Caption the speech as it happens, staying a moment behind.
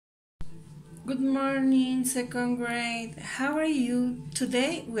Good morning, second grade. How are you?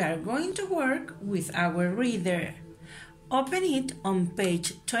 Today we are going to work with our reader. Open it on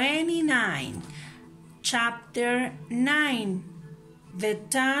page 29, chapter 9, The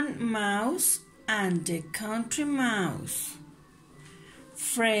Town Mouse and the Country Mouse.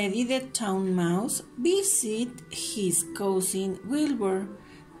 Freddy the Town Mouse visits his cousin Wilbur,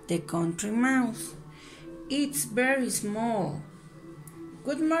 the Country Mouse. It's very small.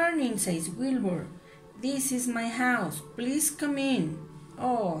 Good morning, says Wilbur. This is my house. Please come in.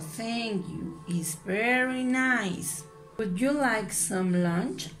 Oh, thank you. It's very nice. Would you like some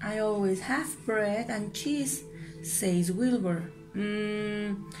lunch? I always have bread and cheese, says Wilbur.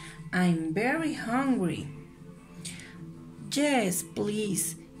 I'm very hungry. Yes,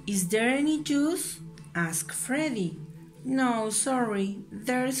 please. Is there any juice? Asked Freddy. No, sorry.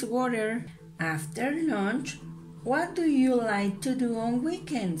 There's water. After lunch, what do you like to do on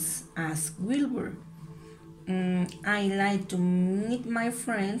weekends? Asked Wilbur. I like to meet my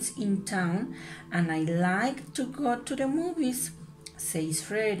friends in town and I like to go to the movies, says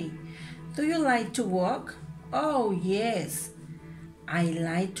Freddy. Do you like to walk? Oh, yes. I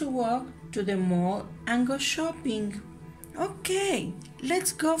like to walk to the mall and go shopping. Okay,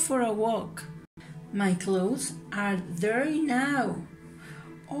 let's go for a walk. My clothes are dirty now.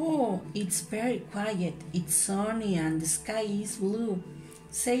 Oh, it's very quiet. It's sunny and the sky is blue,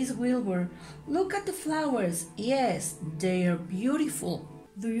 says Wilbur. Look at the flowers. Yes, they are beautiful.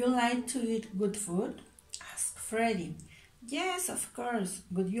 Do you like to eat good food? Asked Freddy. Yes, of course.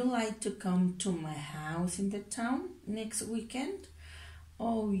 Would you like to come to my house in the town next weekend?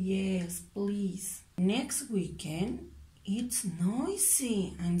 Oh, yes, please. Next weekend, it's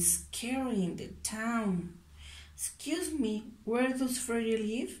noisy and scary in the town. Excuse me, where does Freddy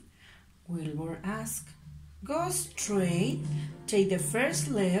live? Wilbur asked. Go straight, take the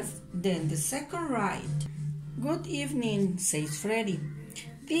first left, then the second right. Good evening, says Freddy.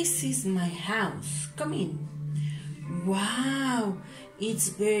 This is my house. Come in. Wow, it's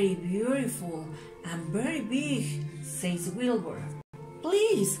very beautiful and very big, says Wilbur.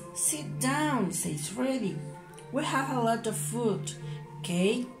 Please, sit down, says Freddy. We have a lot of food.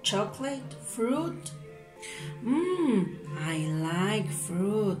 Cake, chocolate, fruit. I like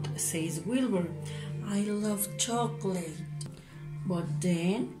fruit, says Wilbur. I love chocolate. But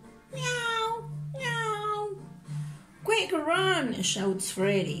then, meow, meow. Quick, run, shouts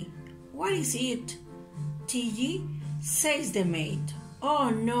Freddy. What is it? Tiggy, says the maid. Oh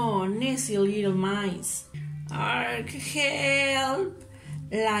no, nasty little mice. Arg, help!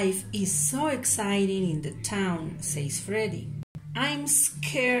 Life is so exciting in the town, says Freddy. I'm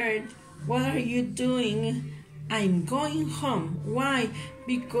scared. What are you doing? I'm going home. Why?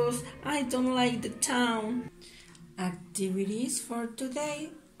 Because I don't like the town. Activities for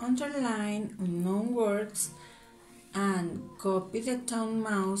today. Underline unknown words and copy the town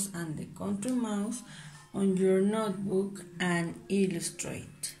mouse and the country mouse on your notebook and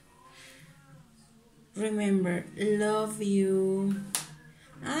illustrate. Remember, love you.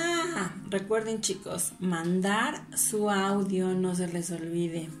 Recuerden, chicos, mandar su audio, no se les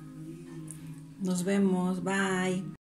olvide. Nos vemos, bye.